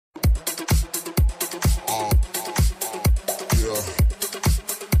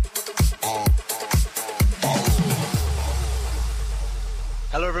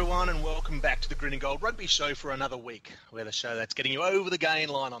welcome back to the Green and Gold Rugby Show for another week. We're the show that's getting you over the gain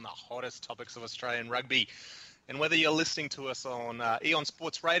line on the hottest topics of Australian rugby. And whether you're listening to us on Eon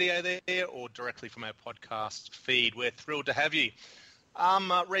Sports Radio there or directly from our podcast feed, we're thrilled to have you.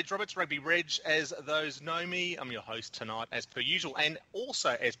 I'm Reg Roberts, Rugby Reg, as those know me. I'm your host tonight, as per usual. And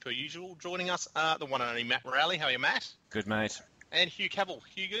also, as per usual, joining us, the one and only Matt Morale. How are you, Matt? Good, mate. And Hugh Cavill.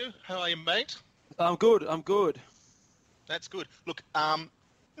 Hugo, how are you, mate? I'm good. That's good. Look,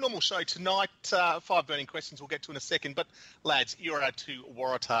 normal show tonight, 5 burning questions we'll get to in a second. But, lads, you're our two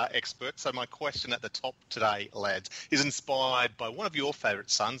Waratah experts. So my question at the top today, lads, is inspired by one of your favourite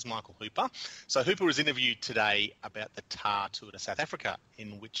sons, Michael Hooper. So Hooper was interviewed today about the TAR Tour to South Africa,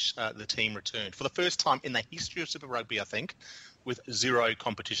 in which the team returned for the first time in the history of Super Rugby, I think, with 0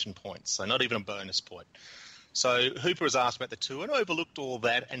 competition points. So not even a bonus point. So Hooper was asked about the tour and overlooked all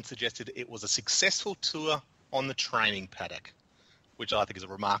that and suggested it was a successful tour on the training paddock, which I think is a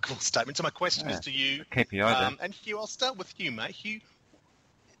remarkable statement. So my question is to you, KPI and Hugh, I'll start with you, mate. Hugh,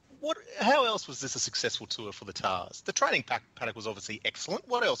 how else was this a successful tour for the Tars? The training paddock was obviously excellent.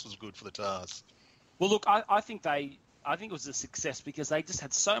 What else was good for the Tars? Well, look, I think it was a success because they just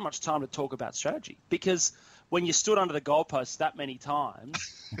had so much time to talk about strategy. Because when you stood under the goalposts that many times,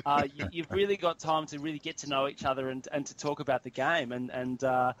 you've really got time to really get to know each other and to talk about the game.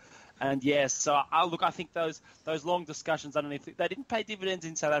 And yes, so I think those long discussions underneath, they didn't pay dividends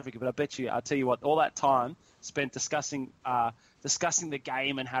in South Africa, but I'll tell you what, all that time spent discussing the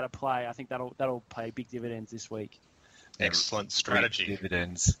game and how to play, I think that'll pay big dividends this week. Excellent strategy.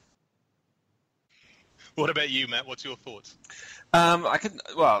 Dividends. What about you, Matt? What's your thoughts? I'll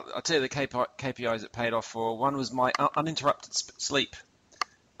tell you the KPIs it paid off for. One was my uninterrupted sleep.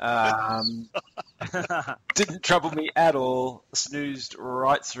 Didn't trouble me at all. Snoozed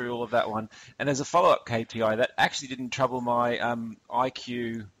right through all of that one. And as a follow-up KPI, that actually didn't trouble my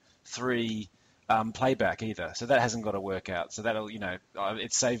IQ3 playback either. So that hasn't got to work out. So that'll,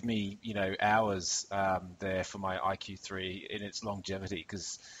 it saved me, hours there for my IQ3 in its longevity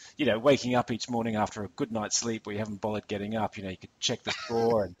because, waking up each morning after a good night's sleep where you haven't bothered getting up, you could check the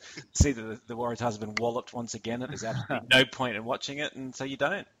score and see that the Waratahs have been walloped once again and there's absolutely no point in watching it, and so you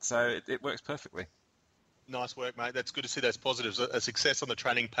don't. So it works perfectly. Nice work, mate. That's good to see those positives. A success on the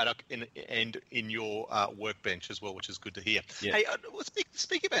training paddock and in your workbench as well, which is good to hear. Yeah. Hey,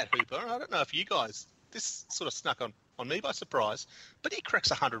 speak about Hooper. I don't know if you guys, this sort of snuck on me by surprise, but he cracks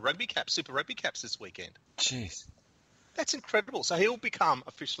 100 rugby caps, Super Rugby caps this weekend. Jeez. That's incredible. So he'll become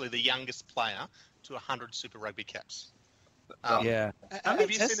officially the youngest player to 100 Super Rugby caps. Yeah. Have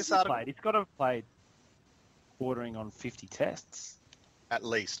you seen this article? He's got to have played bordering on 50 tests. At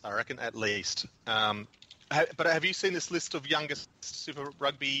least, I reckon, at least. But have you seen this list of youngest Super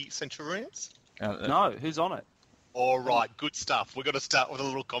Rugby centurions? No, who's on it? All right, good stuff. We've got to start with a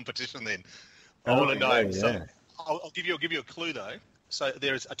little competition then. I want to know. Yeah. So I'll give you a clue though. So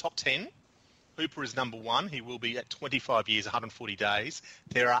there is a top 10. Hooper is number 1. He will be at 25 years, 140 days.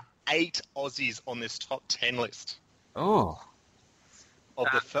 There are 8 Aussies on this top 10 list. Oh. Of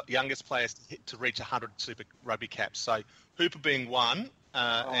the youngest players to reach 100 Super Rugby caps. So Hooper being 1.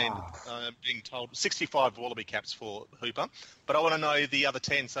 And being told 65 Wallaby caps for Hooper. But I want to know the other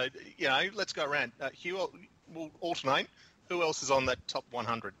 10. So, let's go around. Hugh, we'll alternate. Who else is on that top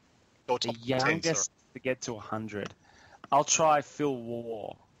 100? Or top the youngest 10, to get to 100. I'll try Phil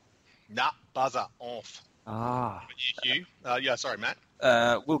Waugh. Nah, buzzer off. Hugh? Sorry, Matt.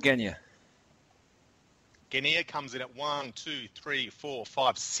 Will Genia. Genia comes in at 1, 2, 3, 4,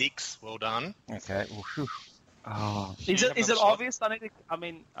 5, 6. Well done. Okay. Oh, is it obvious? If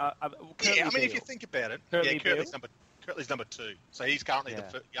you think about it, Kirtley's number 2, so he's currently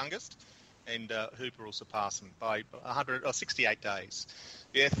the youngest, and Hooper will surpass him by 68 days.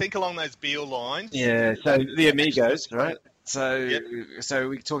 Yeah, think along those Beale lines. Yeah, so the Amigos, right? So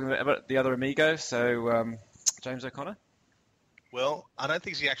we're talking about the other Amigo. So James O'Connor. Well, I don't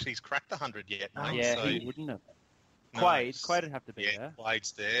think he's cracked the 100 yet. He wouldn't have. Quade would have to be there.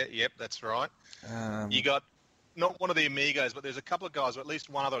 Quade's there. Yep, that's right. You got. Not one of the Amigos, but there's a couple of guys, or at least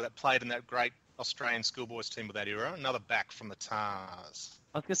one other, that played in that great Australian schoolboys team of that era. Another back from the Tars.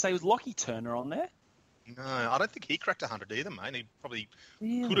 I was going to say, was Lockie Turner on there? No, I don't think he cracked 100 either, mate. He probably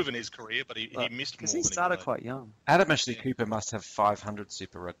could have in his career, but he missed more than he Because he started quite young. Adam Ashley Cooper must have 500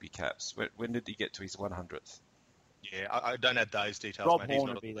 Super Rugby caps. When did he get to his 100th? Yeah, I don't have those details, Rob mate.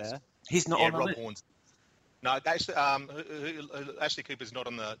 Horn would be there. He's not on Rob it? Horn's. No, actually, Ashley Cooper's not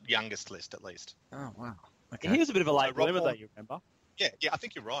on the youngest list, at least. Oh, wow. Okay. He was a bit of a late bloomer, though, you remember? Yeah, I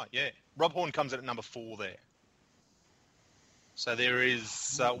think you're right, yeah. Rob Horn comes in at number 4 there. So there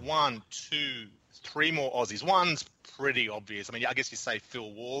is 1, 2, 3 more Aussies. One's pretty obvious. I mean, I guess you say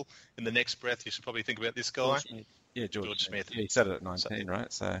Phil Wall. In the next breath, you should probably think about this guy. George Smith. Yeah, George Smith. Yeah, he said it at 19,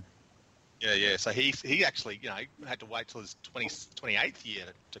 right? So. Yeah. So he actually, had to wait till his 28th year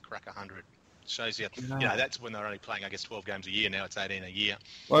to crack 100. Shows you, that's when they're only playing, I guess, 12 games a year. Now it's 18 a year.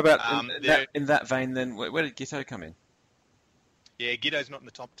 What about in that vein then? Where did Giteau come in? Yeah, Giteau's not in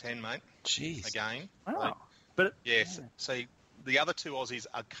the top 10, mate. Jeez. Again. Wow. But so the other two Aussies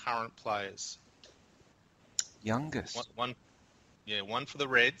are current players. Youngest. One for the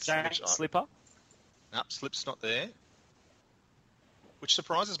Reds. Slipper. No, Slip's not there. Which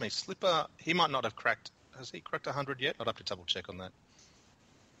surprises me. Slipper, he might not have cracked. Has he cracked 100 yet? I'd have to double check on that.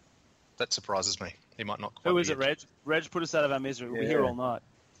 That surprises me. He might not quite. Who is it, Reg? Reg, put us out of our misery. We'll be here all night.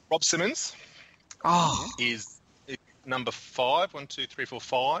 Rob Simmons. Is number 5. 1, 2, 3, 4,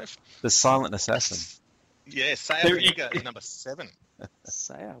 5. The silent assassin. Yeah, Sayah is number 7.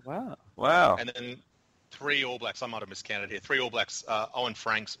 Sayah, wow. And then 3 All Blacks. I might have miscounted here. 3 All Blacks: Owen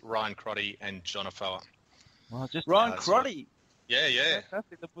Franks, Ryan Crotty, and John Afoa. Well, just Ryan Crotty. Yeah.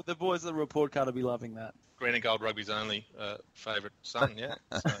 The boys of the report card will be loving that. Green and Gold Rugby's only favourite son, yeah.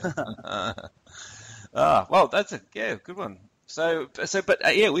 Well, that's a good one.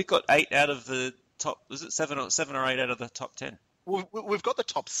 We've got 8 out of the top. Was it 7 or 8 out of the top 10? We've got the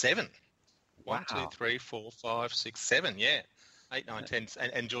top 7. Wow. 1, 2, 3, 4, 5, 6, 7. Yeah, 8, 9, 10,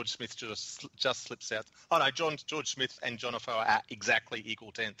 and George Smith just slips out. Oh no, George Smith and John Afoa are exactly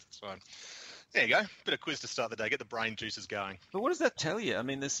equal 10th. So there you go. Bit of quiz to start the day. Get the brain juices going. But what does that tell you? I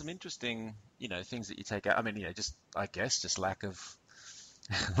mean, there's some interesting, things that you take out. I mean, just lack of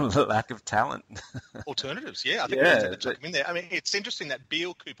talent. Alternatives, yeah. I think we have to chuck them in there. I mean, it's interesting that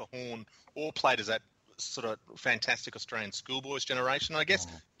Beale, Cooper, Horn all played as that sort of fantastic Australian schoolboys generation. I guess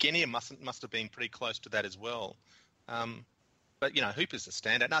Genia must have been pretty close to that as well. But, Hooper's the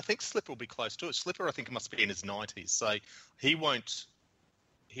standout. And I think Slipper will be close to it. Slipper, I think, must be in his 90s. So he won't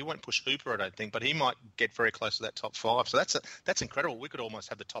push Hooper, I don't think, but he might get very close to that top 5. So that's incredible. We could almost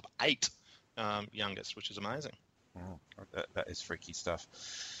have the top 8 youngest, which is amazing. That is freaky stuff.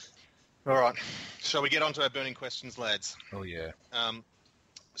 All right. Shall we get on to our burning questions, lads? Oh, yeah.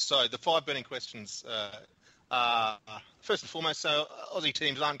 So the 5 burning questions are, first and foremost, so Aussie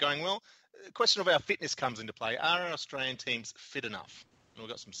teams aren't going well. The question of our fitness comes into play. Are our Australian teams fit enough? And we've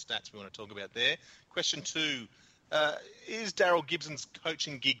got some stats we want to talk about there. Question 2, is Daryl Gibson's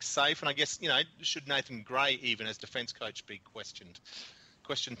coaching gig safe? And I guess, should Nathan Gray, even as defence coach, be questioned?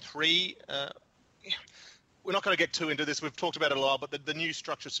 Question 3, we're not going to get too into this. We've talked about it a lot, but the new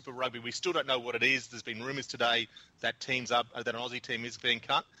structure of Super Rugby, we still don't know what it is. There's been rumours today that that an Aussie team is being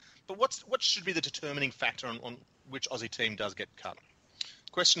cut. But what should be the determining factor on which Aussie team does get cut?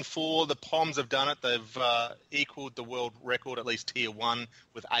 Question 4, the Poms have done it. They've equalled the world record, at least Tier 1,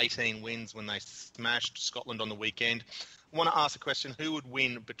 with 18 wins when they smashed Scotland on the weekend. I want to ask a question, who would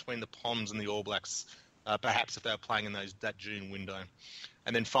win between the Poms and the All Blacks, perhaps if they were playing in that June window?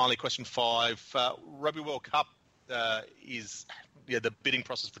 And then finally, question 5, Rugby World Cup the bidding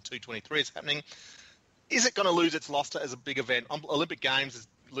process for 223 is happening. Is it going to lose its luster as a big event? Olympic Games is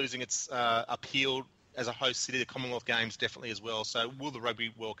losing its appeal as a host city. The Commonwealth Games definitely as well. So will the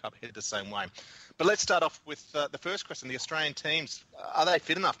Rugby World Cup head the same way? But let's start off with the first question. The Australian teams, are they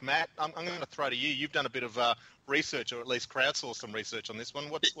fit enough? Matt, I'm going to throw to you. You've done a bit of research, or at least crowdsourced some research on this one.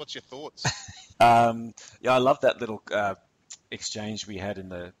 What's your thoughts? I love that little exchange we had in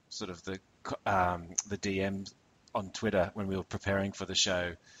the sort of the DMs on Twitter when we were preparing for the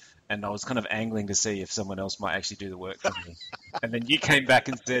show. And I was kind of angling to see if someone else might actually do the work for me. And then you came back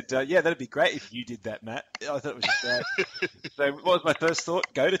and said, that'd be great if you did that, Matt. I thought it was just great. So what was my first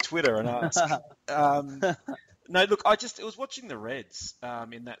thought? Go to Twitter and ask. No, look, I was watching the Reds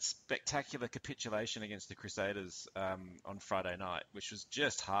in that spectacular capitulation against the Crusaders on Friday night, which was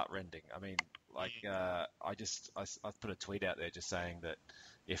just heartrending. I mean, I put a tweet out there just saying that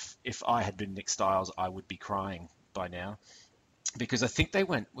if I had been Nick Stiles, I would be crying by now. Because I think they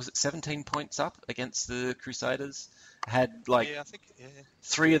went, was it 17 points up against the Crusaders? Had I think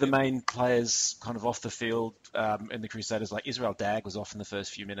 3 of the main players kind of off the field in the Crusaders, like Israel Dagg was off in the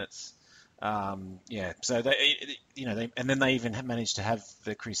first few minutes. So they then they even managed to have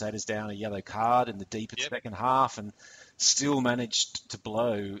the Crusaders down a yellow card in the deep second half, and still managed to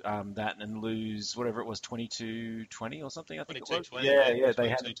blow that and lose whatever it was, 22-20 or something. I think it was. They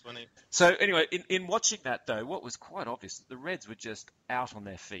had. So anyway, in watching that though, what was quite obvious, the Reds were just out on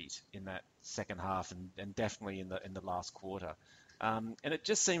their feet in that second half and definitely in the last quarter, and it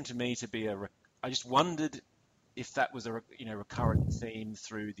just seemed to me to be I just wondered if that was a recurrent theme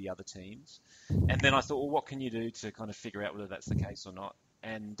through the other teams. And then I thought, well, what can you do to kind of figure out whether that's the case or not?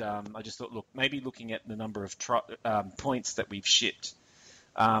 And I just thought, look, maybe looking at the number of points that we've shipped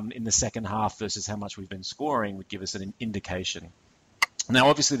in the second half versus how much we've been scoring would give us an indication. Now,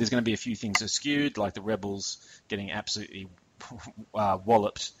 obviously, there's going to be a few things that are skewed, like the Rebels getting absolutely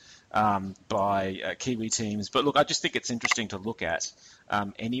walloped by Kiwi teams. But look, I just think it's interesting to look at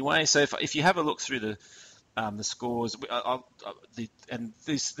anyway. So if you have a look through the scores, and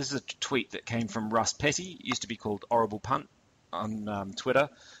this is a tweet that came from Russ Petty, used to be called Horrible Punt on Twitter.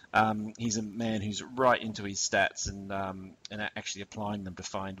 He's a man who's right into his stats and actually applying them to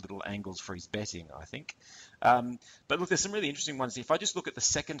find little angles for his betting, I think. But look, there's some really interesting ones. If I just look at the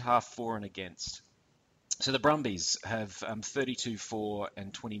second half for and against, so the Brumbies have 32 for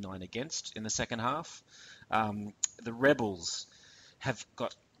and 29 against in the second half. The Rebels have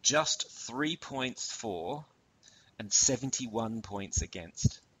got just 3 points for and 71 points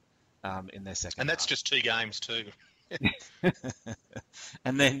against in their second half. And that's just 2 games too.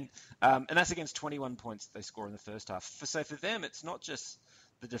 and that's against 21 points they score in the first half. So for them, it's not just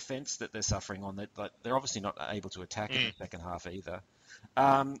the defence that they're suffering on, but they're obviously not able to attack in the second half either.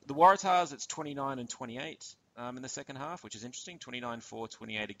 The Waratahs, it's 29 and 28 in the second half, which is interesting. 29 for,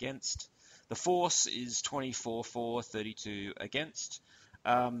 28 against. The Force is 24 for, 32 against,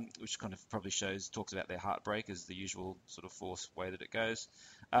 which kind of probably talks about their heartbreak as the usual sort of Force way that it goes.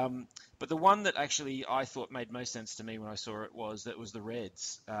 But the one that actually I thought made most sense to me when I saw it was the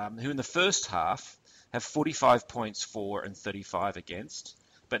Reds, who in the first half have 45 points for and 35 against,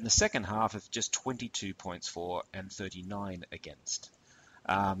 but in the second half have just 22 points for and 39 against,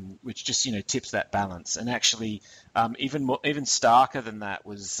 which just tips that balance. And actually, even starker than that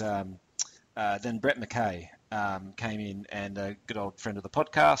was then Brett McKay came in, and a good old friend of the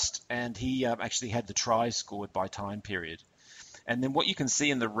podcast, and he actually had the tries scored by time period. And then what you can see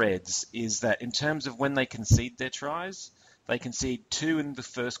in the Reds is that in terms of when they concede their tries, they concede 2 in the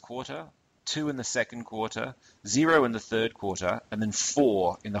first quarter, 2 in the second quarter, 0 in the third quarter, and then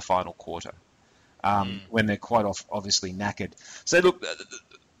 4 in the final quarter, when they're quite obviously knackered. So look,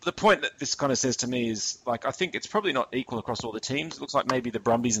 the point that this kind of says to me is, like, I think it's probably not equal across all the teams. It looks like maybe the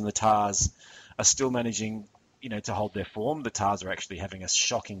Brumbies and the Tars are still managing, to hold their form. The Tars are actually having a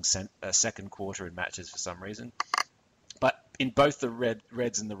shocking second quarter in matches for some reason. But in both the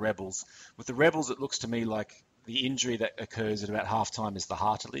Reds and the Rebels, with the Rebels, it looks to me like the injury that occurs at about halftime is the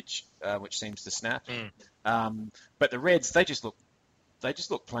cartilage, which seems to snap. But the Reds, they just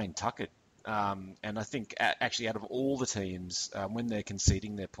look plain tuckered. And I think actually out of all the teams, when they're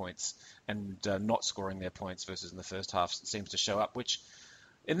conceding their points and not scoring their points versus in the first half, it seems to show up, which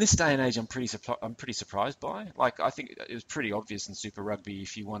in this day and age, I'm pretty surprised by. Like, I think it was pretty obvious in Super Rugby,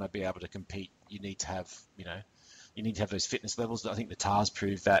 if you want to be able to compete, you need to have, those fitness levels. I think the Tars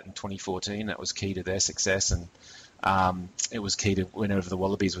proved that in 2014. That was key to their success, and it was key to whenever the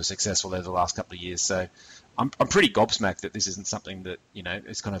Wallabies were successful over the last couple of years. So I'm pretty gobsmacked that this isn't something that,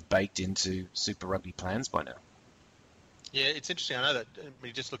 is kind of baked into Super Rugby plans by now. Yeah, it's interesting. I know that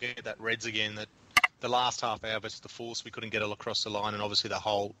we're just looking at that Reds again, that the last half hour versus the Force, we couldn't get it across the line, and obviously the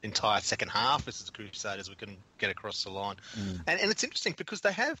whole entire second half versus the Crusaders, we couldn't get across the line. And it's interesting because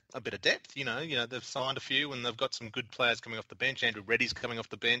they have a bit of depth. They've signed a few, and they've got some good players coming off the bench. Andrew Reddy's coming off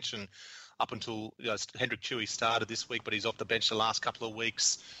the bench, and up until Hendrik Chewy started this week, but he's off the bench the last couple of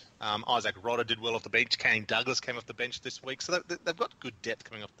weeks. Isaac Rodder did well off the bench. Kane Douglas came off the bench this week, so they've got good depth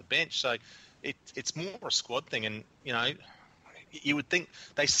coming off the bench. So it's more a squad thing, and you would think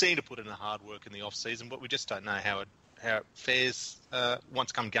they seem to put in the hard work in the off season, but we just don't know how it fares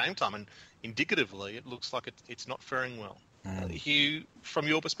once come game time. And indicatively, it looks like it's not faring well. Hugh, from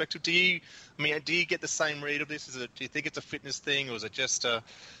your perspective, do you get the same read of this? Do you think it's a fitness thing, or is it just a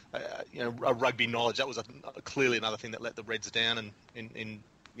rugby knowledge? That was clearly another thing that let the Reds down in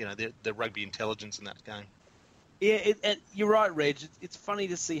the rugby intelligence in that game. Yeah, and you're right, Reg. It's funny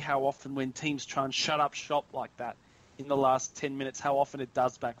to see how often when teams try and shut up shop like that in the last 10 minutes, how often it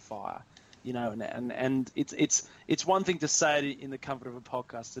does backfire. And it's one thing to say it in the comfort of a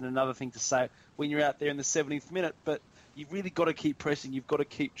podcast, and another thing to say it when you're out there in the 70th minute. But you've really got to keep pressing. You've got to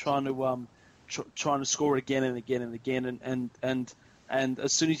keep trying to score it again and again and again. And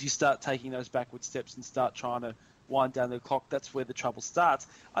as soon as you start taking those backward steps and start trying to wind down the clock, that's where the trouble starts.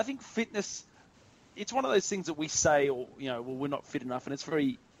 I think fitness, it's one of those things that we say, we're not fit enough, and it's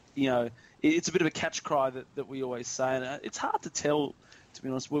very, it's a bit of a catch cry that we always say, and it's hard to tell, to be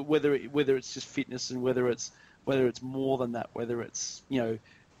honest, whether it's just fitness and whether it's more than that, whether it's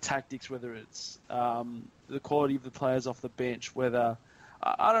tactics, whether it's the quality of the players off the bench, whether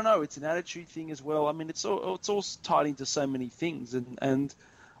I don't know, it's an attitude thing as well. I mean, it's all tied into so many things, and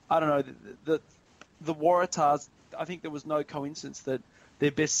I don't know, the Waratahs, I think there was no coincidence that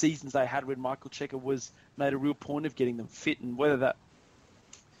their best seasons they had when Michael Cheika made a real point of getting them fit, and whether that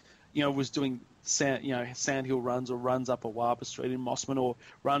was doing Sandhill runs or runs up Awaba Street in Mossman or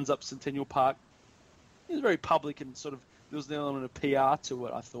runs up Centennial Park. It was very public and sort of there was an element of PR to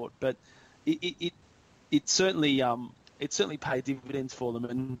it, I thought, but it certainly paid dividends for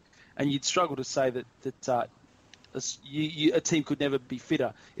them, and you'd struggle to say that a team could never be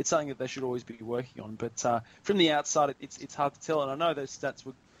fitter. It's something that they should always be working on, but from the outside, it's hard to tell. And I know those stats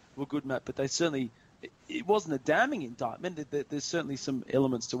were good, Matt, but it wasn't a damning indictment. There's certainly some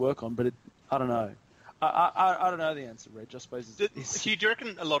elements to work on, but I don't know. I don't know the answer, Reg. I suppose Hugh, do you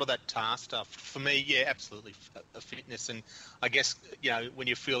reckon a lot of that TAR stuff, for me, yeah, absolutely, fitness, and I guess, when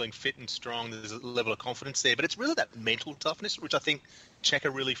you're feeling fit and strong, there's a level of confidence there, but it's really that mental toughness, which I think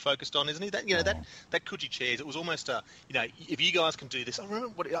Cheika really focused on, isn't he? That Coogee Chairs, it was almost if you guys can do this, I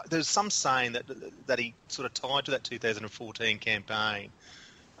remember there's some saying that he sort of tied to that 2014 campaign.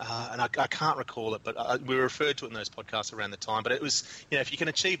 And I can't recall it, but we referred to it in those podcasts around the time. But it was, if you can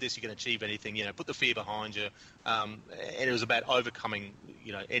achieve this, you can achieve anything. Put the fear behind you. And it was about overcoming,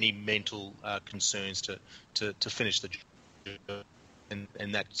 any mental concerns to finish the job.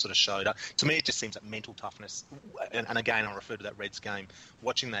 And that sort of showed up. To me, it just seems that mental toughness. And again, I refer to that Reds game.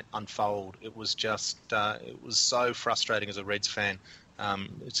 Watching that unfold, it was just, it was so frustrating as a Reds fan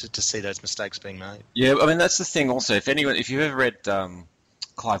to see those mistakes being made. Yeah, I mean, that's the thing also. If you've ever read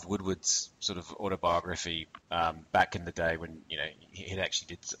Clive Woodward's sort of autobiography back in the day when he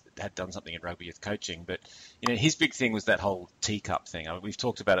actually had done something in rugby with coaching, but his big thing was that whole teacup thing. I mean, we've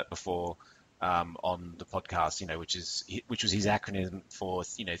talked about it before on the podcast, which was his acronym for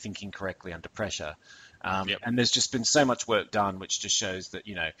thinking correctly under pressure. And there's just been so much work done, which just shows that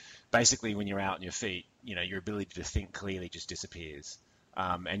basically when you're out on your feet, your ability to think clearly just disappears.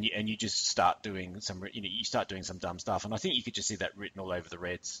 And you just start doing some dumb stuff, and I think you could just see that written all over the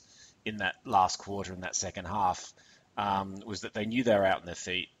Reds in that last quarter, in that second half, was that they knew they were out on their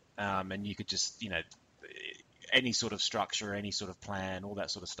feet, and you could just any sort of structure, any sort of plan, all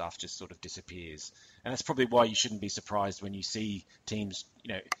that sort of stuff just sort of disappears, and that's probably why you shouldn't be surprised when you see teams,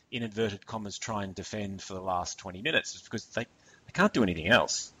 in inverted commas, try and defend for the last 20 minutes, it's because they can't do anything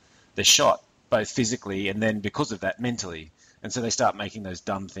else. They're shot both physically and then because of that mentally. And so they start making those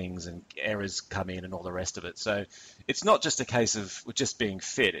dumb things and errors come in and all the rest of it. So it's not just a case of just being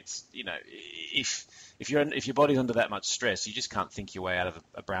fit. It's, if your body's under that much stress, you just can't think your way out of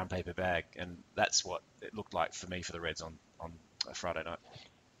a brown paper bag. And that's what it looked like for me for the Reds on Friday night.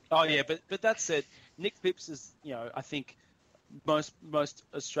 Oh, yeah. But that said, Nick Phipps is, I think most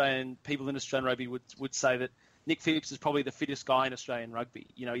Australian people in Australian rugby would say that Nick Phipps is probably the fittest guy in Australian rugby.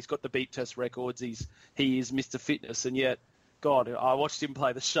 He's got the beat test records. He is Mr. Fitness, and yet, God, I watched him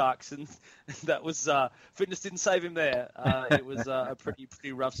play the Sharks, and that was fitness didn't save him there. It was a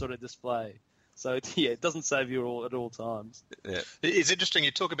pretty rough sort of display. So it doesn't save you at all times. Yeah. It's interesting.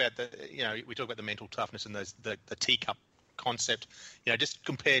 You talk about we talk about the mental toughness and the teacup concept. Just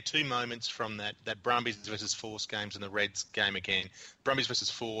compare two moments from that Brumbies versus Force games and the Reds game again. Brumbies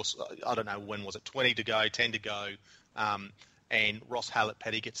versus Force. I don't know when was it. 20 to go, 10 to go. And Ross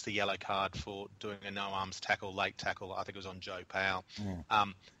Hallett-Petty gets the yellow card for doing a no-arms tackle, late tackle. I think it was on Joe Powell.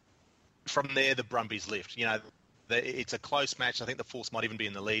 From there, the Brumbies lift. It's a close match. I think the Force might even be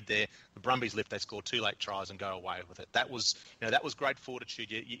in the lead there. The Brumbies lift. They score 2 late tries and go away with it. That was great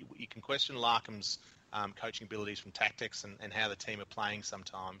fortitude. You can question Larkham's coaching abilities from tactics and how the team are playing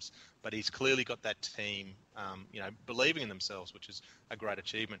sometimes, but he's clearly got that team, believing in themselves, which is a great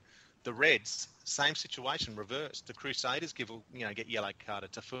achievement. The Reds, same situation, reversed. The Crusaders get yellow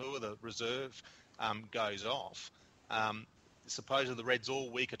carded. Tafua, the reserve, goes off. Supposedly the Reds all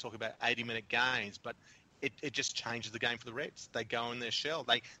week are talking about 80-minute games, but it just changes the game for the Reds. They go in their shell.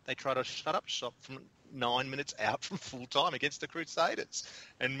 They try to shut up shop from 9 minutes out from full time against the Crusaders,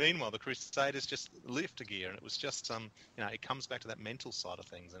 and meanwhile the Crusaders just lift a gear, and it was just it comes back to that mental side of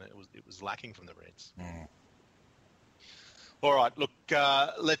things, and it was lacking from the Reds. All right, look,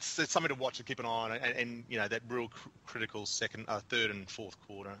 it's something to watch and keep an eye on, and that real critical third and fourth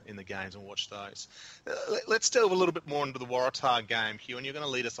quarter in the games, and watch those. Let's delve a little bit more into the Waratah game, Hugh, and you're going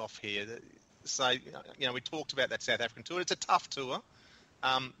to lead us off here. So, we talked about that South African tour. It's a tough tour,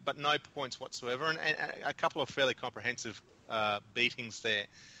 but no points whatsoever, and a couple of fairly comprehensive beatings there.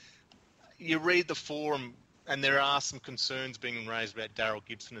 You read the forum, and there are some concerns being raised about Daryl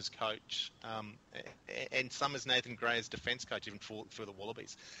Gibson as coach, and some as Nathan Gray as defence coach, even for the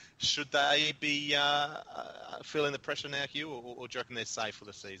Wallabies. Should they be feeling the pressure now, Hugh, or do you reckon they're safe for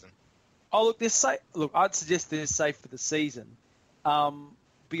the season? Oh, look, they're safe. Look, I'd suggest they're safe for the season.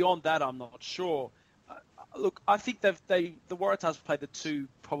 Beyond that, I'm not sure. Look, I think the Waratahs play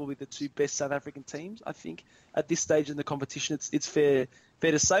probably the two best South African teams. I think at this stage in the competition, it's fair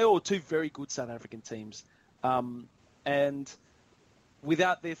to say, or two very good South African teams, and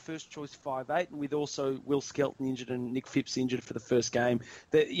without their first choice 5'8", and with also Will Skelton injured and Nick Phipps injured for the first game,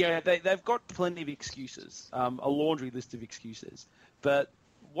 they've got plenty of excuses, a laundry list of excuses. But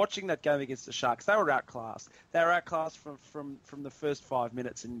watching that game against the Sharks, they were outclassed. They were outclassed from the first 5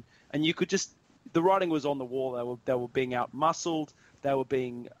 minutes, and you could just. The writing was on the wall. They were being out-muscled. They were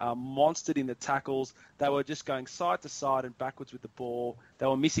being monstered in the tackles. They were just going side to side and backwards with the ball. They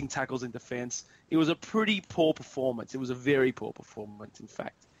were missing tackles in defence. It was a pretty poor performance. It was a very poor performance, in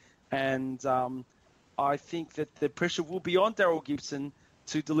fact. And I think that the pressure will be on Daryl Gibson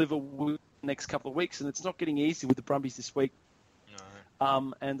to deliver the next couple of weeks, and it's not getting easy with the Brumbies this week.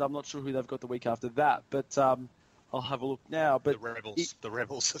 No. And I'm not sure who they've got the week after that, but... I'll have a look now, but the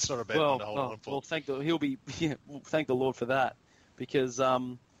rebels. It's not a bad one to hold on for. Well, thank the Lord for that, because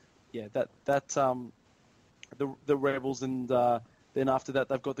the rebels, and then after that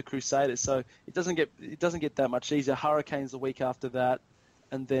they've got the Crusaders. So it doesn't get that much easier. Hurricanes the week after that,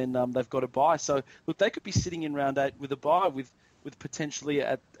 and then they've got a bye. So look, they could be sitting in round 8 with a bye, with potentially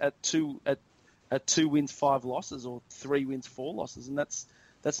at 2 wins 5 losses, or 3 wins 4 losses, and that's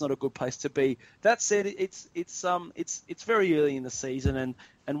not a good place to be. That said, it's very early in the season,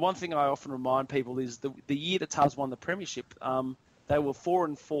 and one thing I often remind people is the year the Tars won the premiership, they were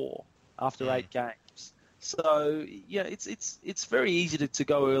 4-4 after 8 games. So yeah, it's very easy to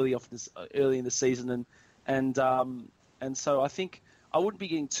go early in the season, and so I think I wouldn't be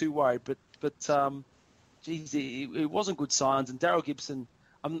getting too worried, but geez, it wasn't good signs. And Daryl Gibson,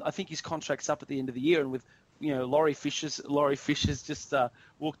 I think his contract's up at the end of the year, and with Laurie Fisher's just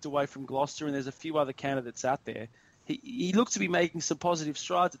walked away from Gloucester, and there's a few other candidates out there. He looked to be making some positive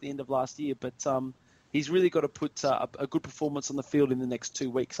strides at the end of last year, but he's really got to put a good performance on the field in the next 2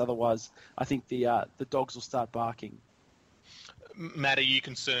 weeks. Otherwise, I think the dogs will start barking. Matt, are you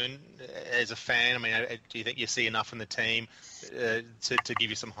concerned as a fan? I mean, do you think you see enough in the team to give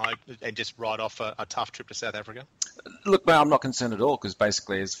you some hope and just write off a tough trip to South Africa? Look, I'm not concerned at all, because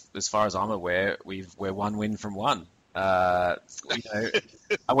basically, as far as I'm aware, we're 1 win from 1. I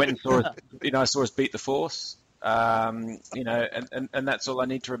went and saw us beat the Force. And that's all I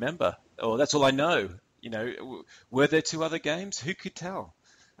need to remember, or that's all I know. Were there 2 other games? Who could tell?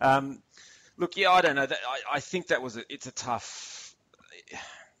 Look, yeah, I don't know. I think that was a tough.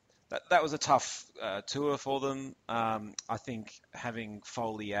 That was a tough tour for them. I think having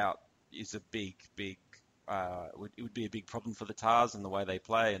Foley out is a big. It would be a big problem for the Tars and the way they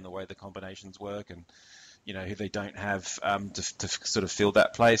play and the way the combinations work, and who they don't have to sort of fill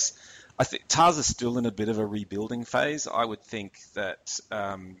that place. I think Tars are still in a bit of a rebuilding phase. I would think that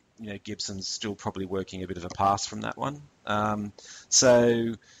Gibson's still probably working a bit of a pass from that one.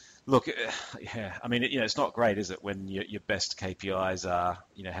 So. Look, yeah, I mean, it's not great, is it, when your best KPIs are,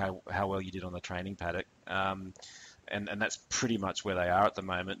 how well you did on the training paddock, and that's pretty much where they are at the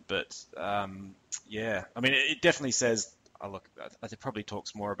moment. But yeah, I mean, it definitely says. It probably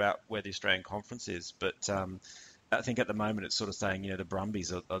talks more about where the Australian Conference is, but I think at the moment it's sort of saying, the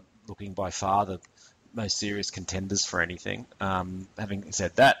Brumbies are looking by far the most serious contenders for anything. Having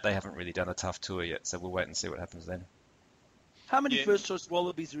said that, they haven't really done a tough tour yet, so we'll wait and see what happens then. How many first-choice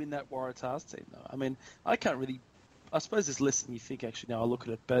Wallabies are in that Waratahs team, though? I mean, I can't really... I suppose there's less than you think, actually, now I look at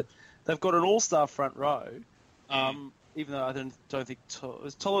it. But they've got an all-star front row, even though I don't think...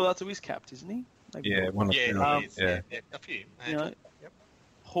 Tololatu is capped, isn't he? Maybe one of them. Yeah, a few. Yep.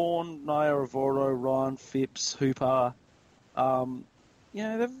 Horn, Naya Avoro, Ryan Phipps, Hooper.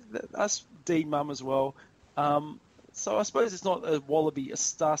 That's Dean Mum as well. So I suppose it's not a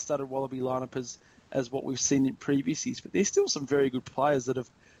star-studded Wallaby lineup as what we've seen in previous years, but there's still some very good players that have,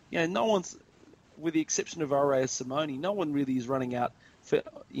 no one's, with the exception of Aurea Simone, no one really is running out for,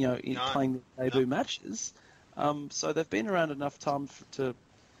 playing the debut matches. So they've been around enough time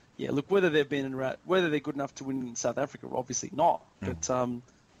look, whether they're good enough to win in South Africa, obviously not. But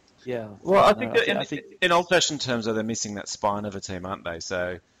Well, I think in old-fashioned terms, they're missing that spine of a team, aren't they?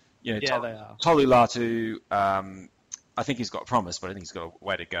 So, they are. Tolulatu, I think he's got promise, but I think he's got a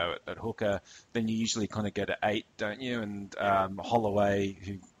way to go at hooker. Then you usually kind of get at 8, don't you? And Holloway,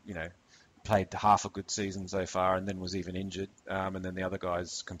 who played half a good season so far, and then was even injured. And then the other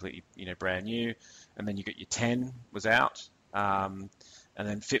guy's completely brand new. And then you got your 10 was out, and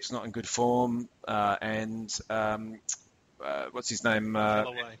then Phipps not in good form, and what's his name?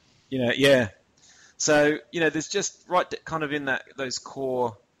 Holloway. Yeah. So there's just right kind of in those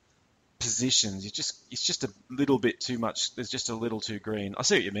core positions, it's just a little bit too much. There's just a little too green. I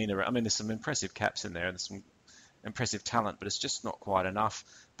see what you mean. I mean, there's some impressive caps in there and there's some impressive talent, but it's just not quite enough.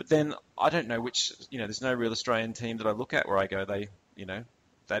 But then I don't know which, there's no real Australian team that I look at where I go,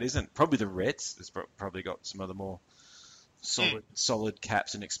 that isn't. Probably the Reds has probably got some of the more solid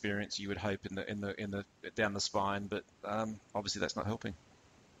caps and experience you would hope in the down the spine, but obviously that's not helping.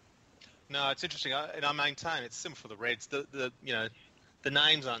 No, it's interesting, and I maintain it's similar for the Reds. The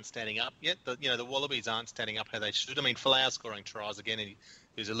names aren't standing up yet. The Wallabies aren't standing up how they should. I mean, Folau scoring tries again. He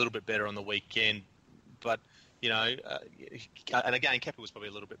was a little bit better on the weekend, but and again, Kepa was probably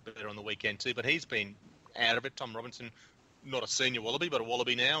a little bit better on the weekend too. But he's been out of it. Tom Robinson, not a senior Wallaby, but a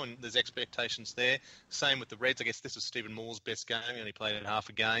Wallaby now, and there's expectations there. Same with the Reds. I guess this was Stephen Moore's best game. He only played half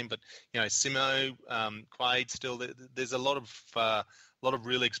a game, but Simo, Quaid, still there's a lot of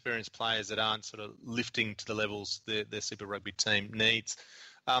really experienced players that aren't sort of lifting to the levels their Super Rugby team needs.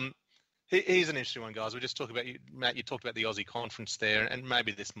 Here's an interesting one, guys. We just talked about Matt. You talked about the Aussie Conference there, and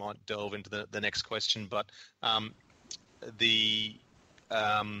maybe this might delve into the next question. But I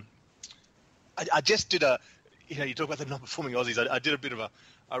just did a. You talk about the non-performing Aussies. I did a bit of a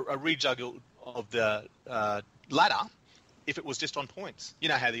rejuggle of the ladder if it was just on points. You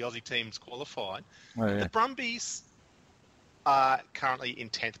know how the Aussie teams qualified. Oh, yeah. The Brumbies are currently in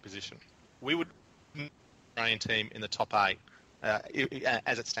 10th position. We would Australian team in the top 8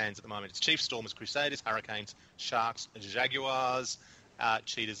 as it stands at the moment. It's Chiefs, Stormers, Crusaders, Hurricanes, Sharks, Jaguars,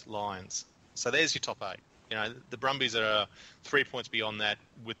 Cheetahs, Lions. So there's your top 8. The Brumbies are 3 points beyond that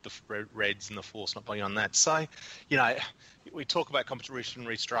with the Reds and the Force not beyond that. So, we talk about competition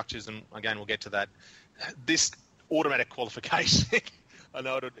restructures, and again, we'll get to that. This automatic qualification, I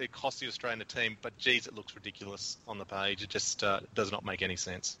know it costs the Australian team, but geez, it looks ridiculous on the page. It just does not make any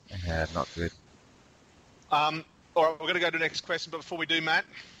sense. Yeah, not good. All right, we're going to go to the next question, but before we do, Matt,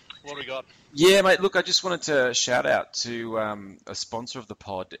 what do we got? Yeah, mate, look, I just wanted to shout out to a sponsor of the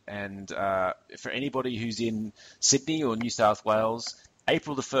pod, and for anybody who's in Sydney or New South Wales,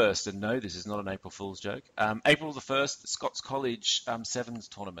 April the 1st, and no, this is not an April Fool's joke, April the 1st, Scots College Sevens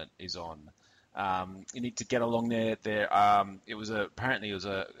tournament is on. You need to get along there. Apparently it was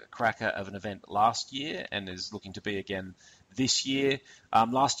a cracker of an event last year and is looking to be again this year.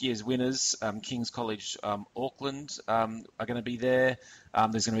 Last year's winners, King's College Auckland, are going to be there.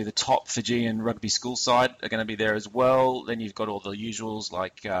 There's going to be the top Fijian rugby school side are going to be there as well. Then you've got all the usuals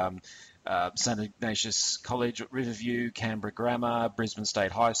like St Ignatius College at Riverview, Canberra Grammar, Brisbane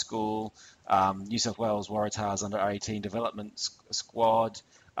State High School, New South Wales Waratahs under 18 development squad.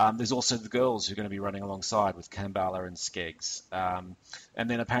 There's also the girls who are going to be running alongside with Kambala and Skeggs. And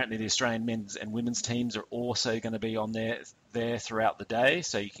then apparently the Australian men's and women's teams are also going to be on there throughout the day,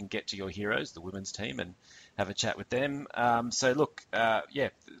 so you can get to your heroes, the women's team, and have a chat with them. So look,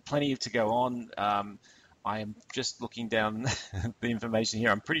 plenty to go on. I am just looking down the information here.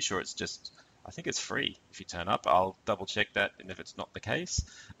 I'm pretty sure I think it's free if you turn up. I'll double check that, and if it's not the case.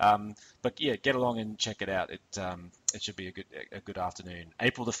 But yeah, get along and check it out. It should be a good afternoon.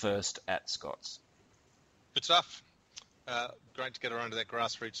 April the 1st at Scots. Good stuff. Great to get around to that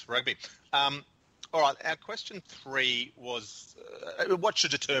grassroots rugby. All right, our question 3 was what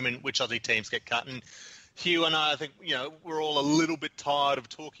should determine which Aussie teams get cut? And Hugh and I think, we're all a little bit tired of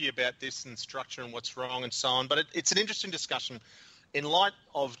talking about this and structure and what's wrong and so on. But it's an interesting discussion in light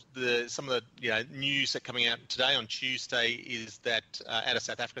of some of the news that coming out today on Tuesday is that out of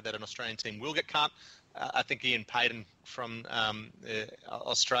South Africa that an Australian team will get cut. I think Ian Payton from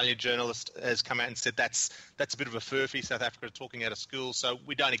Australian journalist has come out and said that's a bit of a furphy. South Africa talking out of school, so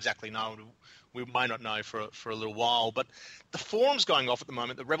we don't exactly know. We may not know for a little while. But the forum's going off at the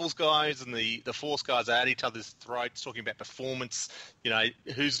moment. The Rebels guys and the Force guys are at each other's throats talking about performance,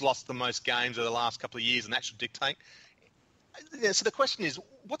 who's lost the most games over the last couple of years, and that should dictate. Yeah, so the question is,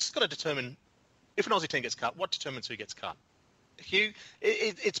 what's going to determine if an Aussie team gets cut? What determines who gets cut? Hugh,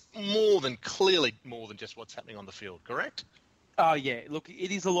 it's clearly more than just what's happening on the field, correct? Oh yeah, look,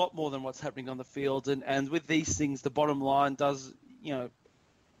 it is a lot more than what's happening on the field, and with these things, the bottom line does,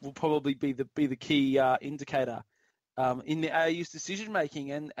 will probably be the key indicator in the AU's decision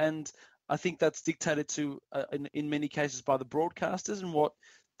making, and I think that's dictated to in many cases by the broadcasters and what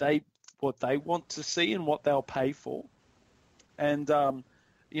they want to see and what they'll pay for. And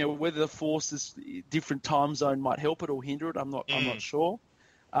whether the Force's different time zone might help it or hinder it, I'm not sure.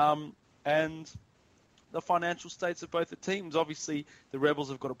 And the financial states of both the teams. Obviously, the Rebels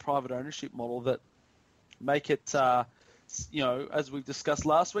have got a private ownership model that make it, as we've discussed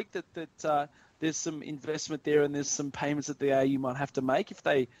last week, that there's some investment there and there's some payments that the AU might have to make if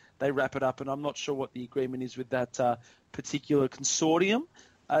they wrap it up. And I'm not sure what the agreement is with that particular consortium.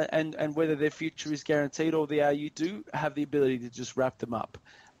 and whether their future is guaranteed or the AU do have the ability to just wrap them up.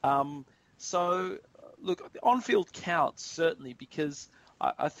 So, look, on-field counts, certainly, because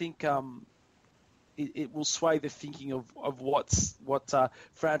I think it will sway the thinking of what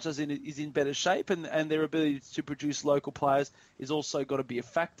franchise is in better shape, and their ability to produce local players is also got to be a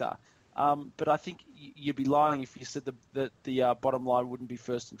factor. But I think you'd be lying if you said that the bottom line wouldn't be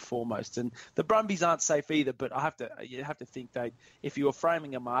first and foremost. And the Brumbies aren't safe either. But you have to think that if you were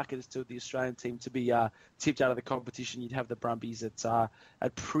framing a market as to the Australian team to be tipped out of the competition, you'd have the Brumbies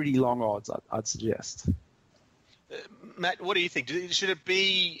at pretty long odds. I'd suggest. Matt, what do you think? Should it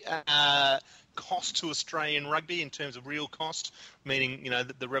be cost to Australian rugby in terms of real cost, meaning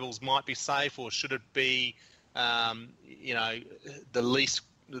that the Rebels might be safe, or should it be the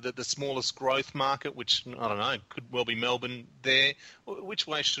smallest growth market, which, I don't know, could well be Melbourne there? Which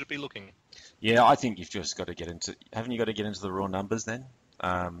way should it be looking? Yeah, I think you've just got to haven't you got to get into the raw numbers then?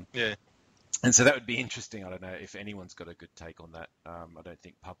 Yeah. And so that would be interesting. I don't know if anyone's got a good take on that. I don't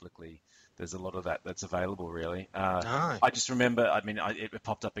think publicly there's a lot of that's available, really. No. I just remember, it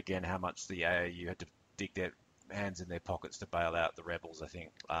popped up again how much the AAU had to dig their hands in their pockets to bail out the Rebels, I think,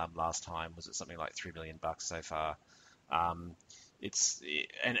 last time. Was it something like $3 million so far? So it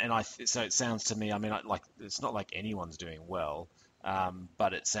sounds to me, it's not like anyone's doing well,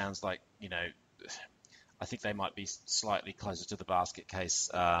 but it sounds like, I think they might be slightly closer to the basket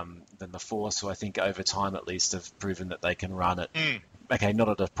case than the Force, who I think over time at least have proven that they can run it. Okay, not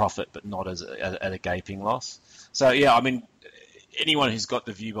at a profit, but not at a gaping loss. So yeah, anyone who's got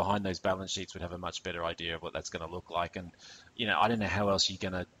the view behind those balance sheets would have a much better idea of what that's going to look like. And I don't know how else you're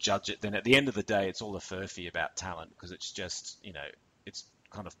going to judge it. Then at the end of the day, it's all a furphy about talent, because it's just it's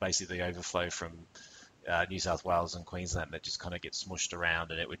kind of basically the overflow from New South Wales and Queensland that just kind of gets smushed around,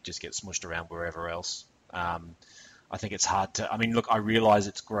 and it would just get smushed around wherever else. I think it's hard to. Look, I realise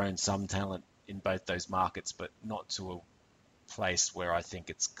it's grown some talent in both those markets, but not to a place where I think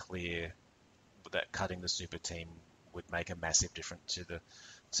it's clear that cutting the super team would make a massive difference to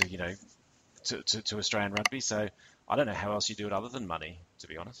Australian rugby. So I don't know how else you do it other than money, to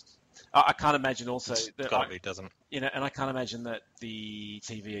be honest. I can't imagine also that it doesn't. And I can't imagine that the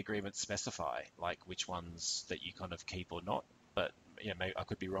TV agreements specify like which ones that you kind of keep or not. But maybe I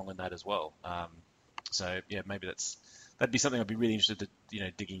could be wrong on that as well. So yeah, maybe that'd be something I'd be really interested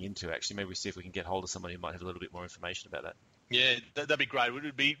to digging into. Actually, maybe we see if we can get hold of somebody who might have a little bit more information about that. Yeah, that'd be great. It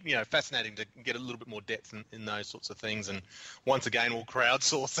would be fascinating to get a little bit more depth in those sorts of things. And once again, we'll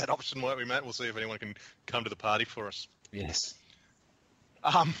crowdsource that option, won't we, Matt? We'll see if anyone can come to the party for us. Yes.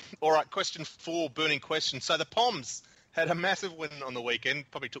 All right, question 4, burning question. So the Poms had a massive win on the weekend.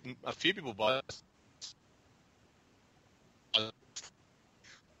 Probably took a few people by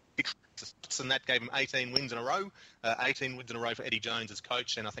and that gave him 18 wins in a row. 18 wins in a row for Eddie Jones as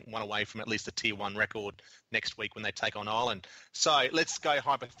coach, and I think one away from at least a Tier 1 record next week when they take on Ireland. So let's go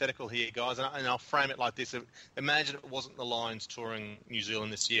hypothetical here, guys, and I'll frame it like this. Imagine it wasn't the Lions touring New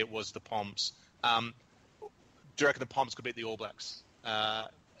Zealand this year, it was the Poms. Do you reckon the Poms could beat the All Blacks?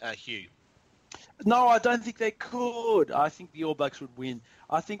 Hugh? No, I don't think they could. I think the All Blacks would win.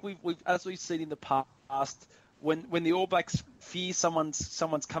 I think we've as we've seen in the past, when the All Blacks fear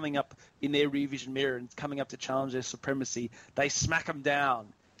someone's coming up in their rear vision mirror and coming up to challenge their supremacy, they smack them down.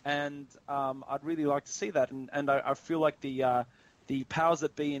 And I'd really like to see that. And I feel like the powers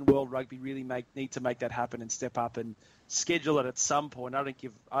that be in world rugby really need to make that happen and step up and schedule it at some point. I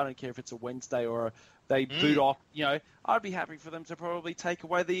don't care if it's a Wednesday or they boot off. I'd be happy for them to probably take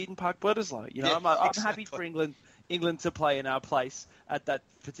away the Eden Park Bledisloe. I'm happy for England to play in our place at that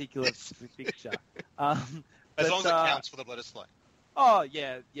particular fixture. As long as it counts for the Bledisloe. Oh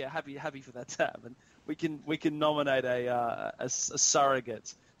yeah, happy for that to happen. We can nominate a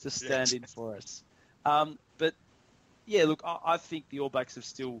surrogate to stand in for us. But yeah, look, I think the All Blacks have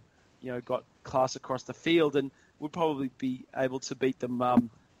still got class across the field and would probably be able to beat them.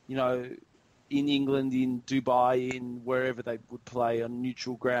 In England, in Dubai, in wherever they would play on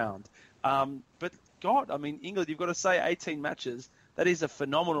neutral ground. But God, England, you've got to say 18 matches. That is a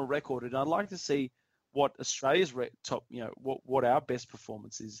phenomenal record, and I'd like to see what Australia's top, what our best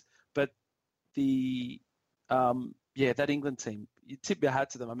performance is. But that England team, you tip your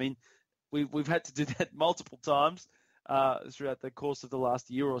hat to them. We've had to do that multiple times throughout the course of the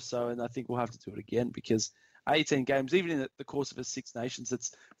last year or so, and I think we'll have to do it again because 18 games, even in the course of a Six Nations,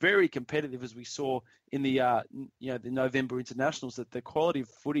 it's very competitive, as we saw in the the November internationals. That the quality of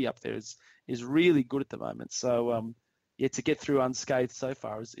footy up there is really good at the moment. So to get through unscathed so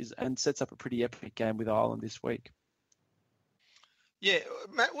far is and sets up a pretty epic game with Ireland this week. Yeah,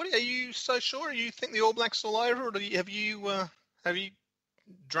 Matt, are you so sure? You think the All Blacks all over, or have you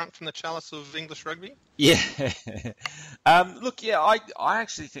drunk from the chalice of English rugby? Yeah. Look, yeah, I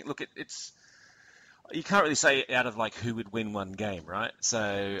actually think, look, it's you can't really say out of like who would win one game, right?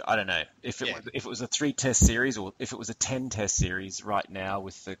 So I don't know if it was a 3-test series or if it was a 10-test series right now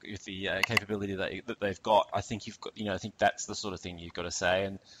with the capability that they've got. I think I think that's the sort of thing you've got to say.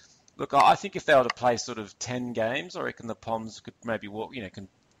 And look, I think if they were to play sort of 10 games, I reckon the Poms could maybe walk,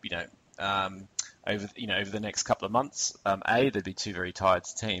 over the next couple of months. They'd be two very tired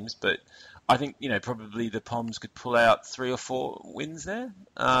teams, but I think probably the Poms could pull out 3 or 4 wins there.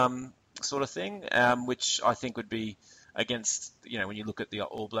 Sort of thing, which I think would be against, when you look at the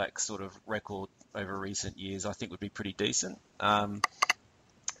All Blacks sort of record over recent years, I think would be pretty decent. I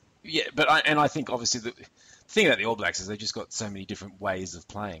think obviously the thing about the All Blacks is they've just got so many different ways of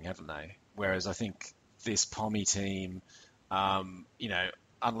playing, haven't they? Whereas I think this Pommy team,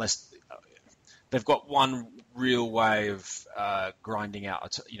 unless they've got one real way of grinding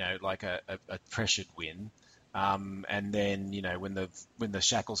out, like a pressured win. And then, when the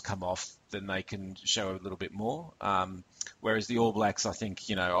shackles come off, then they can show a little bit more. Whereas the All Blacks, I think,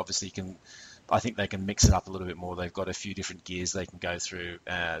 obviously I think they can mix it up a little bit more. They've got a few different gears they can go through,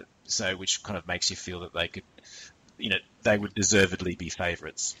 which kind of makes you feel that they could, they would deservedly be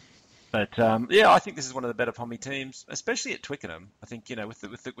favourites. But I think this is one of the better Pommy teams, especially at Twickenham. I think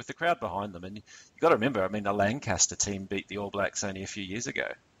with the crowd behind them, and you got to remember, I mean, the Lancaster team beat the All Blacks only a few years ago.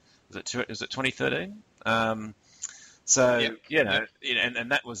 Was it 2013? And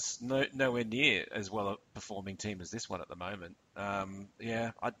that was nowhere near as well a performing team as this one at the moment.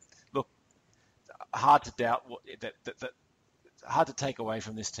 Hard to doubt hard to take away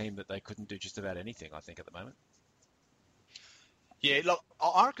from this team that they couldn't do just about anything, I think, at the moment. Yeah, look,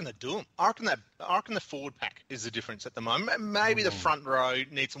 I reckon they do them. I reckon the forward pack is the difference at the moment. Maybe the front row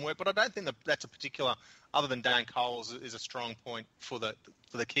needs some work, but I don't think that's a particular, other than Dan Coles, is a strong point for the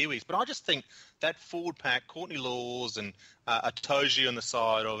Kiwis. But I just think that forward pack, Courtney Laws and Atoji on the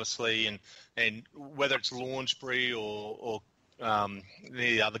side, obviously, and whether it's Launchbury or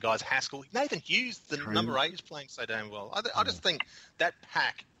the other guys, Haskell, Nathan Hughes, the number 8, is playing so damn well. I just think that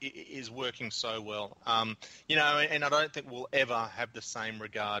pack is working so well. And I don't think we'll ever have the same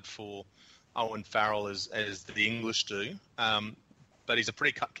regard for Owen Farrell as the English do. But he's a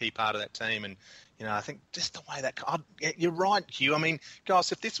pretty key part of that team. And, I think just the way you're right, Hugh. I mean,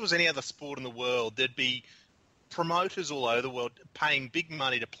 guys, if this was any other sport in the world, there'd be promoters all over the world paying big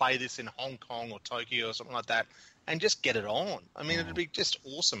money to play this in Hong Kong or Tokyo or something like that. And just get it on. I mean, it'd be just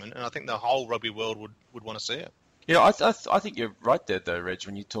awesome, and I think the whole rugby world would want to see it. Yeah, I think you're right there, though, Reg,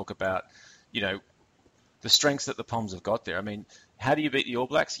 when you talk about, the strengths that the Poms have got there. I mean, how do you beat the All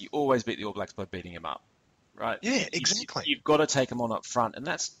Blacks? You always beat the All Blacks by beating them up, right? Yeah, exactly. You've got to take them on up front, and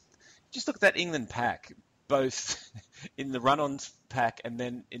just look at that England pack, both in the run-on pack and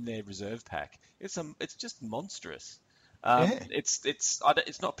then in their reserve pack. It's just monstrous.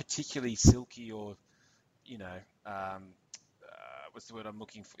 It's not particularly silky or what's the word I'm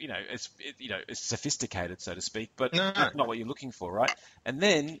looking for? It's sophisticated, so to speak, but that's not what you're looking for, right? And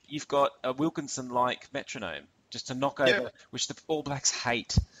then you've got a Wilkinson-like metronome just to knock over, which the All Blacks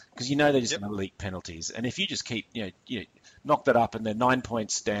hate because they're just going to leak penalties. And if you just keep, knock that up and they're 9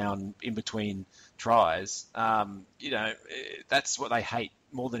 points down in between tries, that's what they hate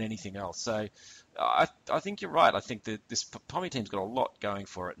more than anything else. So I think you're right. I think that this Pommy team's got a lot going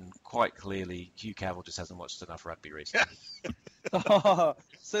for it, and quite clearly Hugh Cavill just hasn't watched enough rugby recently.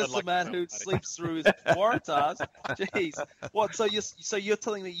 Says the man who sleeps through his Waratahs. Jeez, what? So you're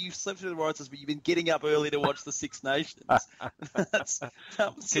telling me you slept through the Waratahs, but you've been getting up early to watch the Six Nations?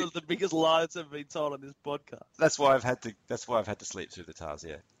 That was sort of the biggest lie that's ever been told on this podcast. That's why I've had to sleep through the Tars,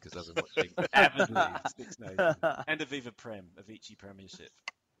 because I've been watching avidly the Six Nations and Aviva Prem, Avicii Premiership.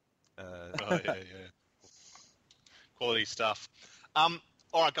 Yeah. Quality stuff.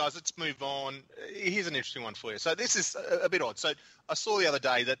 All right, guys, let's move on. Here's an interesting one for you. So this is a bit odd. So I saw the other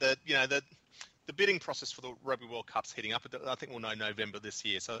day that the bidding process for the Rugby World Cup's heading up. I think we'll know November this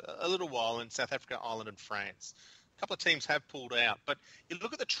year. So a little while in South Africa, Ireland, and France. A couple of teams have pulled out, but you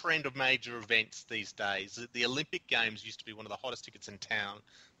look at the trend of major events these days. The Olympic Games used to be one of the hottest tickets in town,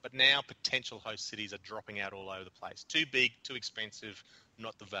 but now potential host cities are dropping out all over the place. Too big, too expensive,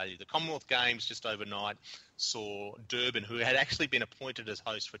 not the value. The Commonwealth Games just overnight saw Durban, who had actually been appointed as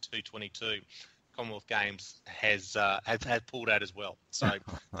host for 222. Commonwealth Games has pulled out as well, so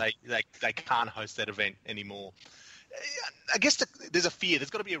they can't host that event anymore. I guess there's a fear. There's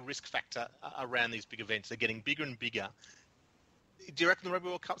got to be a risk factor around these big events. They're getting bigger and bigger. Do you reckon the Rugby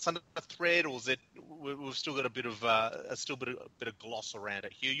World Cup's under threat, or is it we've still got a bit of gloss around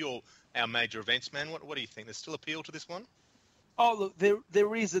it? Hugh, you're our major events man. What do you think? There's still appeal to this one? Oh, look,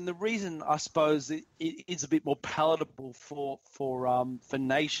 there is, and the reason I suppose it is a bit more palatable for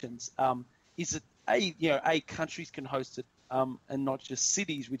nations is that countries can host it, and not just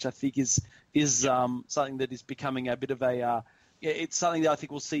cities, which I think is something that is becoming a bit of a it's something that I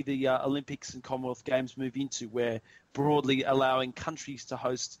think we'll see the Olympics and Commonwealth Games move into, where broadly allowing countries to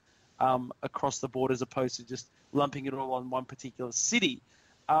host across the board as opposed to just lumping it all on one particular city.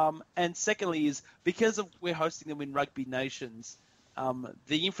 And secondly is because we're hosting them in rugby nations,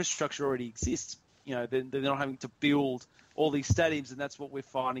 the infrastructure already exists. You know, they're not having to build all these stadiums, and that's what we're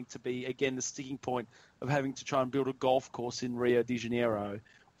finding to be, again, the sticking point of having to try and build a golf course in Rio de Janeiro,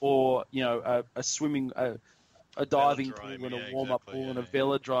 or, you know, a swimming, a diving pool and a warm-up pool and a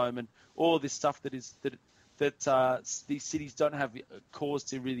velodrome, and all of this stuff that these cities don't have cause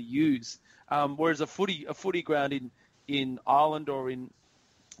to really use. Whereas a footy ground in Ireland or in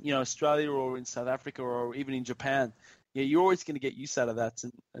Australia or in South Africa or even in Japan, you're always going to get use out of that.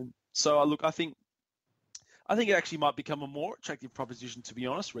 And so, look, I think it actually might become a more attractive proposition, to be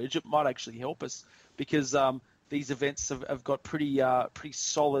honest, Reg. It might actually help us because these events have got pretty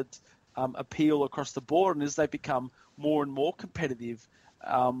solid appeal across the board, and as they become more and more competitive,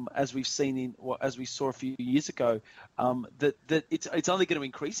 as we've seen as we saw a few years ago, that it's only going to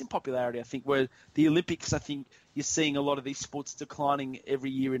increase in popularity. I think where the Olympics, I think you're seeing a lot of these sports declining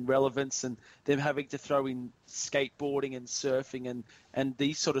every year in relevance, and them having to throw in skateboarding and surfing and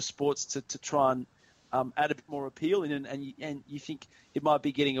these sort of sports to try and add a bit more appeal in, and you think it might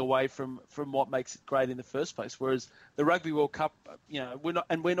be getting away from what makes it great in the first place. Whereas the Rugby World Cup, we're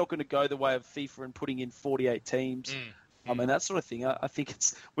not going to go the way of FIFA and putting in 48 teams. And that sort of thing. I think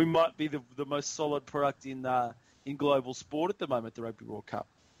we might be the most solid product in global sport at the moment, the Rugby World Cup.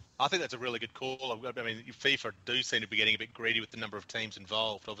 I think that's a really good call. I mean, FIFA do seem to be getting a bit greedy with the number of teams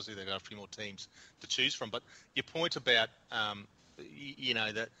involved. Obviously, they've got a few more teams to choose from. But your point about,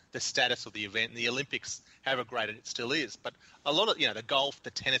 the status of the event, and the Olympics, however great it still is. But a lot of, the golf, the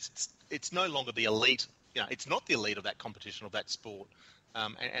tennis, it's no longer the elite. It's not the elite of that competition, of that sport.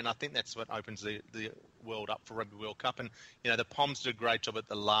 And I think that's what opens the world up for Rugby World Cup. And, the Poms did a great job at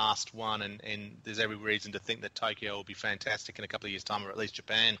the last one, and there's every reason to think that Tokyo will be fantastic in a couple of years' time, or at least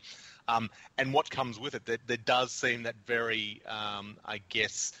Japan. And what comes with it, there does seem that very,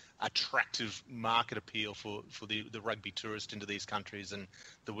 attractive market appeal for the rugby tourist into these countries, and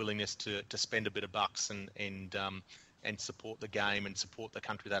the willingness to spend a bit of bucks and support the game and support the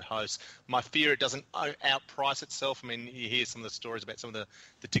country that hosts. My fear, it doesn't outprice itself. I mean, you hear some of the stories about some of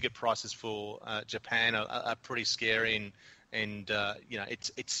the ticket prices for Japan are pretty scary, and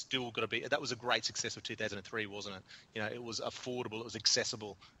it's still got to be. That was a great success of 2003, wasn't it? It was affordable, it was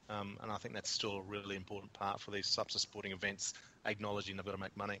accessible, and I think that's still a really important part for these types of sporting events, acknowledging they've got to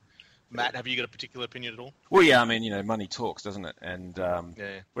make money. Matt, have you got a particular opinion at all? Well, yeah, I mean, money talks, doesn't it? And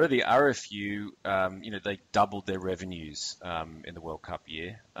where the RFU, they doubled their revenues in the World Cup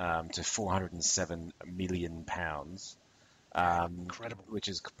year to £407 million, incredible, which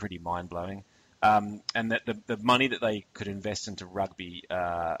is pretty mind blowing. And that the money that they could invest into rugby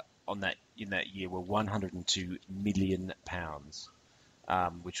in that year were £102 million,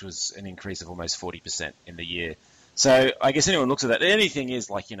 which was an increase of almost 40% in the year. So I guess anyone looks at that. The only thing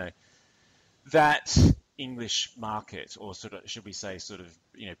is, that English market, or should we say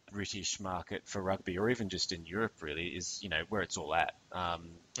British market for rugby, or even just in Europe really, is, where it's all at.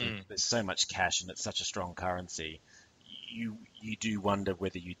 There's so much cash and it's such a strong currency. You do wonder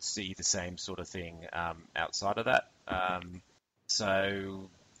whether you'd see the same sort of thing outside of that. So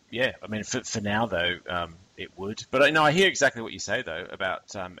yeah, I mean, for now though, it would. But I hear exactly what you say though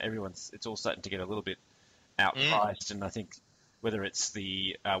about it's all starting to get a little bit outpriced, and I think whether it's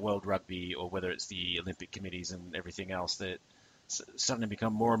the World Rugby or whether it's the Olympic committees and everything else, that starting to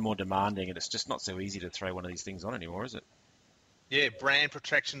become more and more demanding, and it's just not so easy to throw one of these things on anymore, is it? Yeah, brand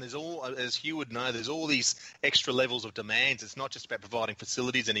protection. There's all, as Hugh would know, there's all these extra levels of demands. It's not just about providing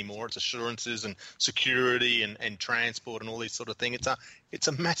facilities anymore. It's assurances and security and transport and all these sort of things. It's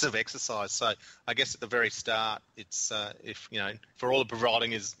a massive exercise. So I guess at the very start, it's for all the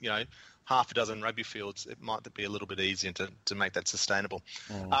providing is half a dozen rugby fields, it might be a little bit easier to make that sustainable.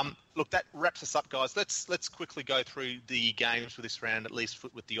 Look, that wraps us up, guys. Let's quickly go through the games for this round, at least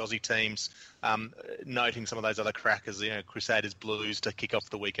with the Aussie teams, noting some of those other crackers. Crusaders Blues to kick off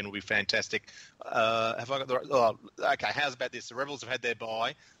the weekend will be fantastic. Have I got the right? Oh, okay, how's about this? The Rebels have had their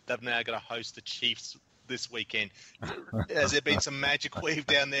bye. They've now got to host the Chiefs this weekend. Has there been some magic weave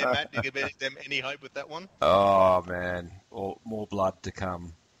down there, Matt? Do you give them any hope with that one? Oh, man. Or more blood to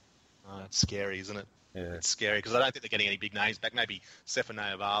come. Oh, it's scary, isn't it? It's scary because I don't think they're getting any big names back. Maybe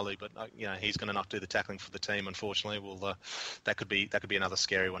Sefano Valu, but he's going to not do the tackling for the team. Unfortunately, well, that could be another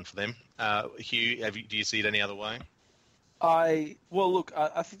scary one for them. Hugh, do you see it any other way? I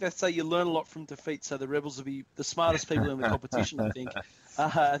think they say you learn a lot from defeat, so the Rebels will be the smartest people in the competition, I think,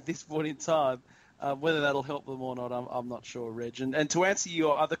 at this point in time. Whether that'll help them or not, I'm not sure, Reg. And to answer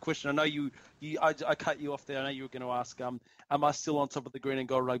your other question, I know I cut you off there. I know you were going to ask, am I still on top of the green and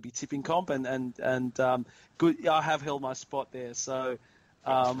gold rugby tipping comp? And good, I have held my spot there. So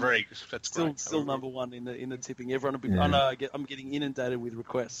that's great. Still number one in the tipping. Everyone, I know I'm getting inundated with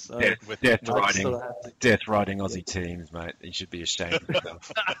requests. So death riding Aussie teams, mate. You should be ashamed of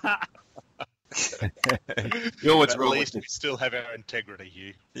yourself. You're what's wrong. At least we still have our integrity,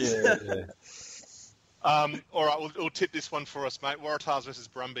 Hugh. Yeah. All right, we'll tip this one for us, mate. Waratahs versus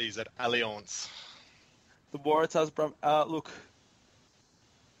Brumbies at Allianz. The Waratahs, look,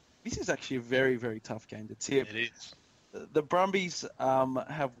 this is actually a very, very tough game to tip. It is. The Brumbies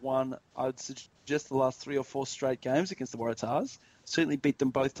have won, I would suggest, the last 3 or 4 straight games against the Waratahs. Certainly beat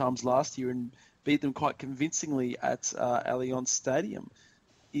them both times last year and beat them quite convincingly at Allianz Stadium.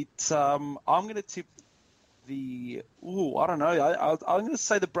 I'm going to tip I don't know. I'm going to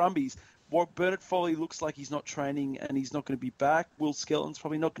say the Brumbies. Bernard Foley looks like he's not training and he's not going to be back. Will Skelton's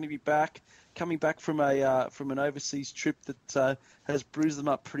probably not going to be back. Coming back from an overseas trip that has bruised them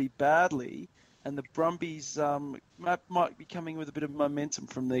up pretty badly. And the Brumbies might be coming with a bit of momentum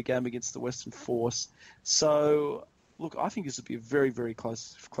from their game against the Western Force. So, look, I think this will be a very, very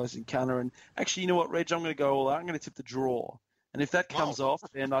close encounter. And actually, you know what, Reg? I'm going to go all out. I'm going to tip the draw. And if that comes off,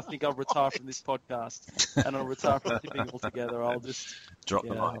 then I think I'll retire from this podcast and I'll retire from tipping altogether. I'll just drop the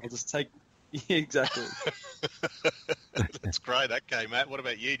mic. I'll just take. Yeah, exactly. That's great. Okay, Matt. What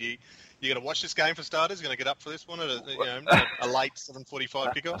about you? You going to watch this game for starters? You going to get up for this one at a late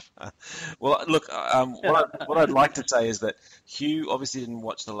 7:45 kickoff? Well, look, what I'd like to say is that Hugh obviously didn't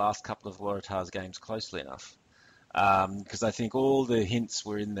watch the last couple of Waratahs games closely enough, because I think all the hints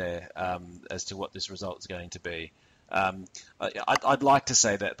were in there as to what this result is going to be. I'd like to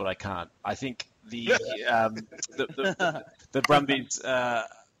say that, but I can't. I think the Brumbies.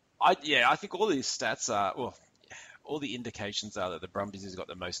 I think all these stats are all the indications are that the Brumbies has got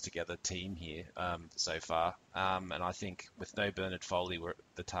the most together team here so far, and I think with no Bernard Foley,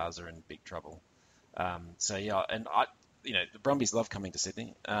 the Tars are in big trouble. And the Brumbies love coming to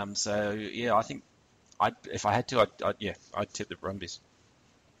Sydney. I think if I had to, I'd tip the Brumbies.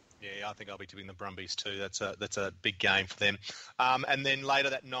 Yeah, I think I'll be tipping the Brumbies too. That's a big game for them. And then later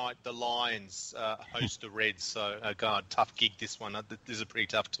that night, the Lions host the Reds. So, tough gig this one. This is a pretty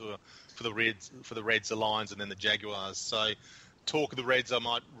tough tour for the Reds, the Lions, and then the Jaguars. So, talk of the Reds, I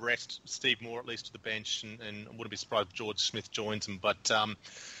might rest Steve Moore at least to the bench, and wouldn't be surprised if George Smith joins him. But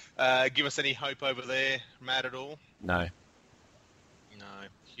give us any hope over there, Matt, at all? No.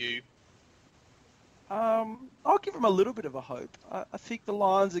 Hugh? I'll give them a little bit of a hope. I think the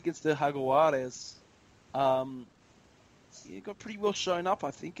Lions against the Jaguares got pretty well shown up,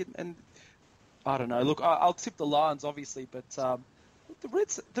 I think. And I don't know. Look, I'll tip the Lions, obviously, but the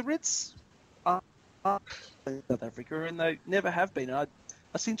Reds are South Africa, and they never have been. I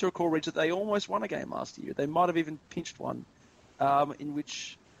seem to recall, Reg, that they almost won a game last year. They might have even pinched one, in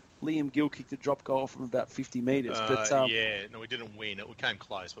which Liam Gill kicked a drop goal from about 50 metres. We didn't win. We came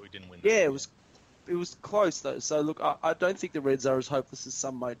close, but we didn't win. Yeah, it was close, though. So, look, I don't think the Reds are as hopeless as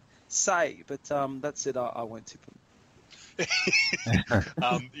some might say, but that said, I won't tip them.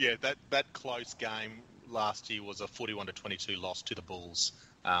 That close game last year was a 41-22 loss to the Bulls,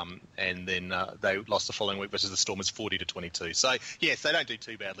 and then they lost the following week versus the Stormers 40-22. So, yes, they don't do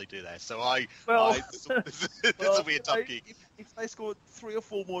too badly, do they? So, this will be a tough gig. If they scored 3 or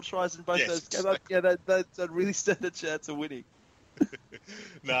 4 more tries in both those games, they'd really stand a chance of winning.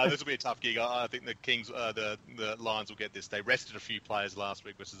 No, this will be a tough gig. I think the Kings, the Lions will get this. They rested a few players last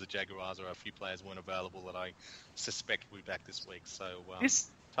week versus the Jaguars, or a few players weren't available that I suspect will be back this week. So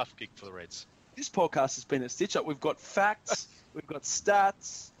tough gig for the Reds. This podcast has been a stitch-up. We've got facts, we've got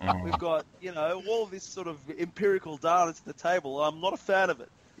stats, we've got all this sort of empirical data to the table. I'm not a fan of it.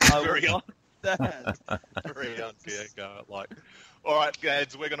 Very unfair. All right,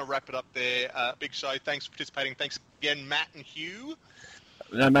 guys, we're going to wrap it up there. Big show. Thanks for participating. Thanks again, Matt and Hugh.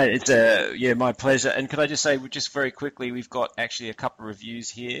 No, mate, it's my pleasure. And could I just say, just very quickly, we've got actually a couple of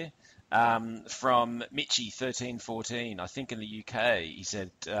reviews here from Mitchie1314. I think in the UK, he said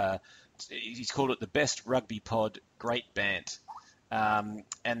he's called it the best rugby pod, great bant. And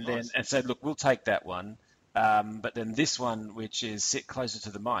said, look, we'll take that one. But then this one, which is sit closer to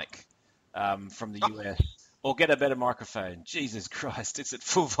the mic from the US. Or get a better microphone. Jesus Christ, it's at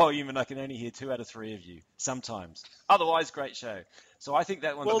full volume and I can only hear 2 out of 3 of you sometimes. Otherwise, great show. So I think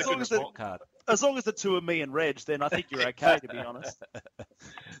that one's a good report card. As long as the two are me and Reg, then I think you're okay, to be honest.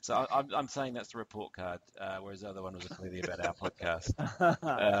 So I'm saying that's the report card, whereas the other one was clearly about our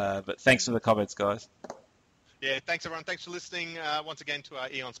podcast. But thanks for the comments, guys. Yeah, thanks everyone. Thanks for listening once again to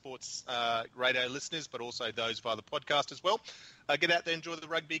our Eon Sports radio listeners, but also those via the podcast as well. Get out there, enjoy the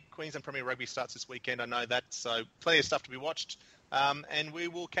rugby. Queensland Premier Rugby starts this weekend, I know that. So plenty of stuff to be watched. And we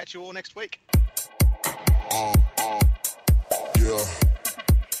will catch you all next week. Yeah.